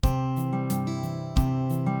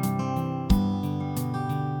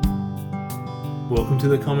Welcome to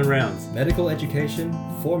the Common Rounds. Medical education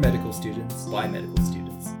for medical students by medical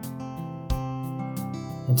students.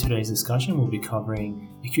 In today's discussion, we'll be covering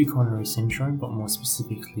acute coronary syndrome, but more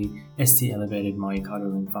specifically, ST-elevated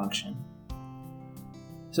myocardial infarction.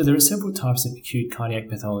 So there are several types of acute cardiac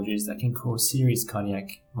pathologies that can cause serious cardiac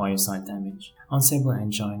myocyte damage. Unstable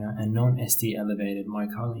angina and non-ST-elevated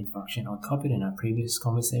myocardial infarction are covered in our previous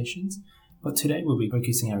conversations, but today we'll be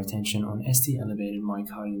focusing our attention on ST-elevated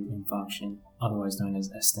myocardial infarction, otherwise known as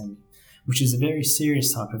STEMI, which is a very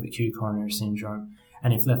serious type of acute coronary syndrome,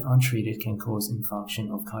 and if left untreated can cause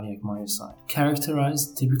infarction of cardiac myocyte.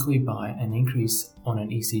 Characterized typically by an increase on an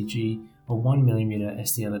ECG of 1 mm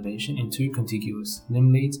ST elevation in two contiguous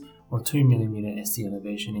limb leads, or 2 mm ST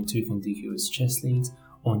elevation in two contiguous chest leads,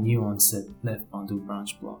 or new onset left bundle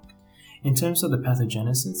branch block. In terms of the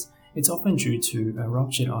pathogenesis, it's often due to a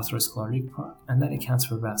ruptured atherosclerotic plaque, and that accounts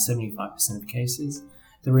for about 75% of cases.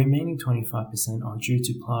 The remaining 25% are due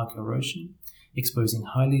to plaque erosion, exposing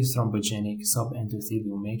highly thrombogenic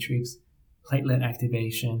subendothelial matrix, platelet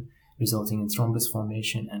activation, resulting in thrombus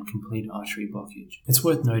formation and complete artery blockage. It's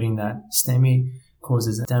worth noting that STEMI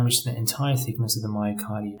causes damage to the entire thickness of the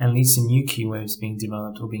myocardium and leads to new key waves being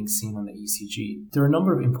developed or being seen on the ECG. There are a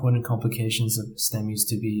number of important complications of STEMIs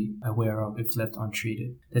to be aware of if left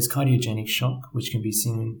untreated. There's cardiogenic shock, which can be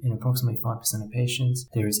seen in approximately 5% of patients.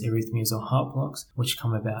 There is arrhythmias or heart blocks, which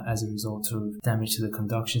come about as a result of damage to the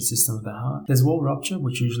conduction system of the heart. There's wall rupture,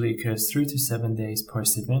 which usually occurs 3 to 7 days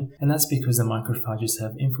post-event, and that's because the macrophages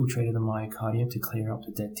have infiltrated the myocardium to clear up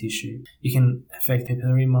the dead tissue. It can affect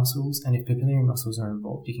papillary muscles, and if papillary muscles are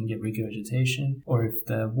involved, you can get regurgitation, or if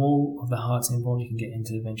the wall of the heart's involved, you can get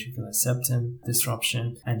interventricular septum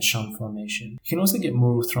disruption and shunt formation. You can also get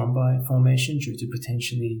mural thrombi formation due to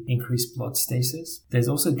potentially increased blood stasis. There's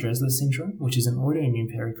also Dressler syndrome, which is an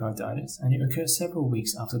autoimmune pericarditis, and it occurs several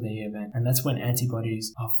weeks after the event, and that's when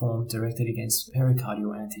antibodies are formed directed against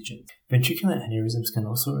pericardial antigens. Ventricular aneurysms can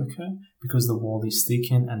also occur because the wall is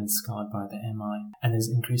thickened and is scarred by the MI, and there's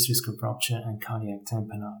increased risk of rupture and cardiac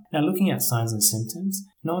tamponade. Now, looking at signs and symptoms,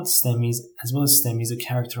 non-STEMIs as well as STEMIs are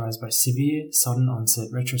characterized by severe, sudden onset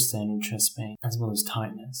retrosternal chest pain as well as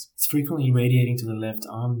tightness. It's frequently radiating to the left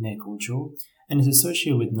arm, neck, or jaw, and is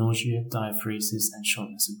associated with nausea, diaphoresis, and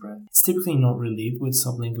shortness of breath. It's typically not relieved with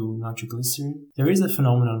sublingual nitroglycerin. There is a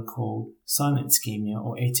phenomenon called silent ischemia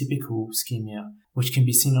or atypical ischemia, which can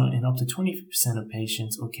be seen in up to 20% of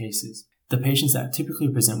patients or cases. The patients that typically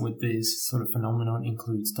present with this sort of phenomenon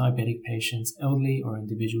includes diabetic patients, elderly, or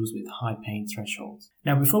individuals with high pain thresholds.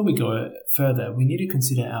 Now, before we go further, we need to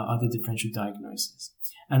consider our other differential diagnosis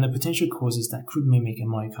and the potential causes that could mimic a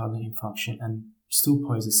myocardial infarction and still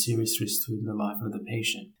pose a serious risk to the life of the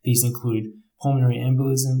patient. These include pulmonary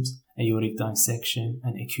embolisms, aortic dissection,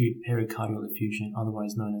 and acute pericardial effusion,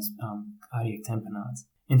 otherwise known as cardiac tamponades.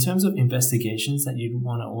 In terms of investigations that you'd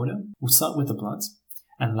want to order, we'll start with the bloods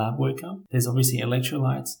and lab workup. There's obviously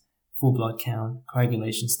electrolytes, full blood count,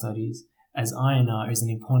 coagulation studies, as INR is an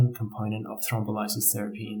important component of thrombolysis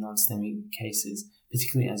therapy in non-STEMI cases,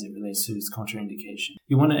 particularly as it relates to its contraindication.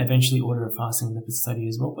 You want to eventually order a fasting lipid study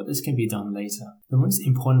as well, but this can be done later. The most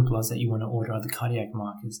important bloods that you want to order are the cardiac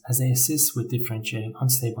markers, as they assist with differentiating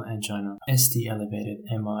unstable angina, ST-elevated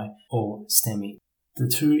MI, or STEMI. The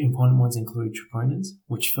two important ones include troponins,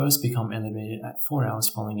 which first become elevated at 4 hours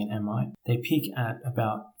following an MI. They peak at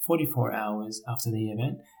about 44 hours after the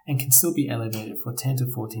event and can still be elevated for 10 to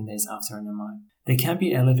 14 days after an MI. They can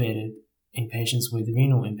be elevated in patients with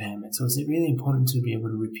renal impairment, so it's really important to be able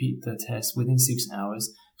to repeat the test within 6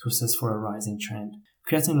 hours to assess for a rising trend.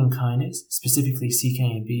 Creatinine kinase, specifically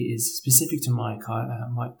CK-MB, is specific to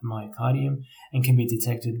myocardium and can be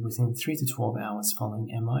detected within 3 to 12 hours following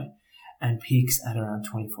MI, and peaks at around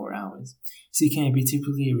 24 hours. CK-MB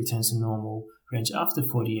typically returns to normal range after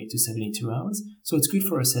 48 to 72 hours, so it's good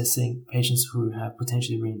for assessing patients who have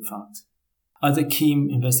potentially reinfarct. Other key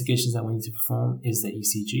investigations that we need to perform is the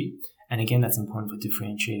ECG, and again that's important for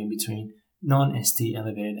differentiating between non-ST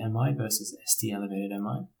elevated MI versus ST elevated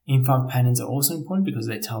MI. Infarct patterns are also important because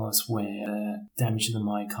they tell us where the damage to the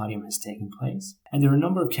myocardium has taken place. And there are a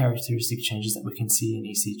number of characteristic changes that we can see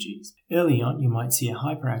in ECGs. Early on, you might see a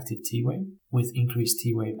hyperactive T wave with increased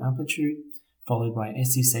T wave amplitude, followed by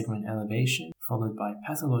ST segment elevation, followed by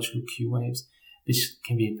pathological Q waves. This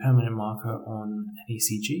can be a permanent marker on an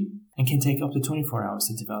ECG and can take up to 24 hours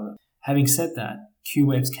to develop. Having said that, Q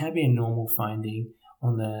waves can be a normal finding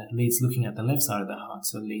on the leads looking at the left side of the heart,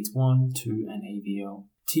 so leads 1, 2, and AVL.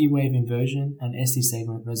 T-wave inversion and ST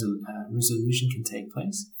segment resolution can take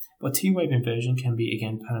place, but T-wave inversion can be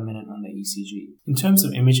again permanent on the ECG. In terms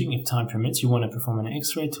of imaging, if time permits, you want to perform an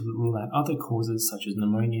X-ray to rule out other causes such as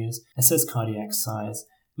pneumonias, assess cardiac size,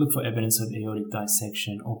 look for evidence of aortic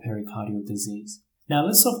dissection or pericardial disease. Now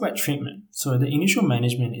let's talk about treatment. So the initial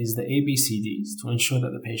management is the ABCDs to ensure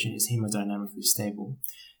that the patient is hemodynamically stable.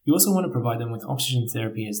 You also want to provide them with oxygen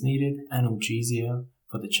therapy as needed, analgesia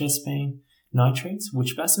for the chest pain, nitrates,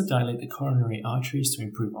 which vasodilate the coronary arteries to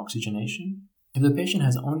improve oxygenation. If the patient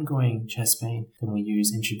has ongoing chest pain, then we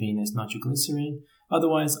use intravenous nitroglycerin.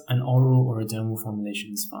 Otherwise, an oral or a dermal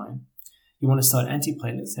formulation is fine. You want to start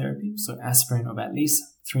antiplatelet therapy, so aspirin of at least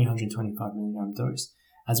 325 mg dose,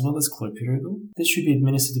 as well as clopidogrel. This should be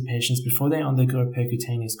administered to patients before they undergo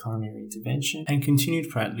percutaneous coronary intervention and continued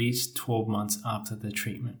for at least 12 months after the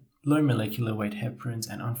treatment. Low molecular weight heparins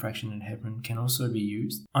and unfractionated heparin can also be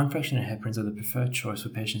used. Unfractionated heparins are the preferred choice for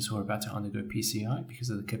patients who are about to undergo PCI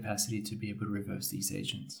because of the capacity to be able to reverse these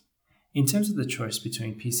agents. In terms of the choice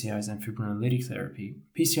between PCIs and fibrinolytic therapy,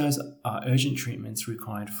 PCIs are urgent treatments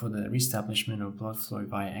required for the reestablishment of blood flow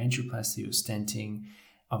via angioplasty or stenting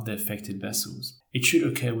of the affected vessels. It should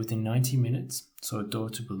occur within 90 minutes, so a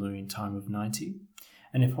door to balloon time of 90.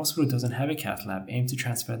 And if hospital doesn't have a cath lab, aim to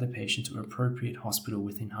transfer the patient to an appropriate hospital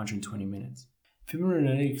within 120 minutes.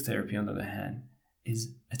 Fibrinolytic therapy, on the other hand,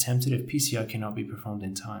 is attempted if PCI cannot be performed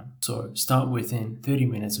in time. So start within 30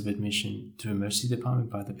 minutes of admission to emergency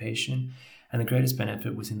department by the patient, and the greatest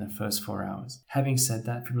benefit within the first 4 hours. Having said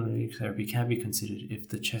that, fibrinolytic therapy can be considered if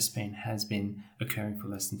the chest pain has been occurring for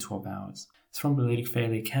less than 12 hours. Thrombolytic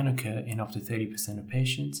failure can occur in up to 30% of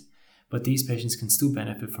patients, but these patients can still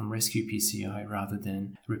benefit from rescue PCI rather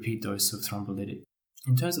than repeat dose of thrombolytic.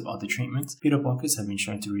 In terms of other treatments, beta blockers have been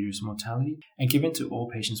shown to reduce mortality and given to all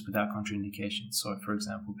patients without contraindications. So, for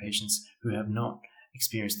example, patients who have not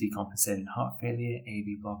experienced decompensated heart failure,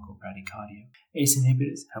 AV block, or bradycardia. ACE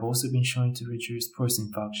inhibitors have also been shown to reduce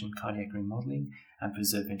post-infarction cardiac remodeling and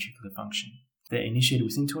preserve ventricular function. They're initiated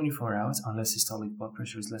within 24 hours unless systolic blood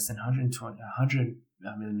pressure is less than 100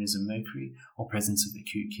 millimeters of mercury or presence of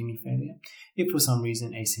acute kidney failure. If for some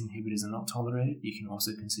reason ACE inhibitors are not tolerated, you can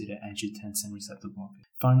also consider angiotensin receptor blockers.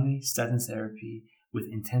 Finally, statin therapy with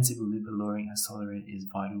intensive lipid lowering as tolerated is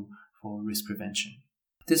vital for risk prevention.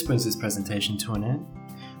 This brings this presentation to an end,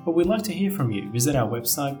 but we'd like to hear from you. Visit our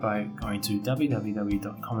website by going to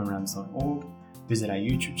www.commonrounds.org. Visit our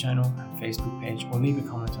YouTube channel and Facebook page, or leave a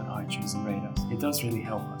comment on iTunes and rate us. It does really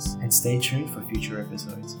help us. And stay tuned for future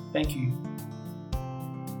episodes. Thank you.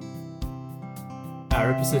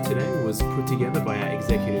 Our episode today was put together by our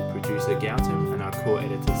executive producer Gautam and our core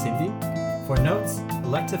editor Cindy. For notes,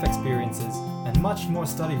 elective experiences, and much more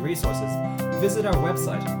study resources, visit our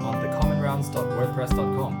website on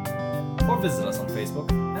thecommonrounds.wordpress.com, or visit us on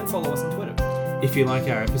Facebook and follow us on Twitter. If you like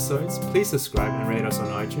our episodes, please subscribe and rate us on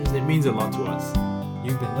iTunes. It means a lot to us.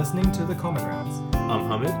 You've been listening to The Common Rounds. I'm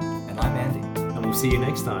Hamid. And I'm Andy. And we'll see you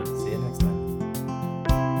next time. See you next time.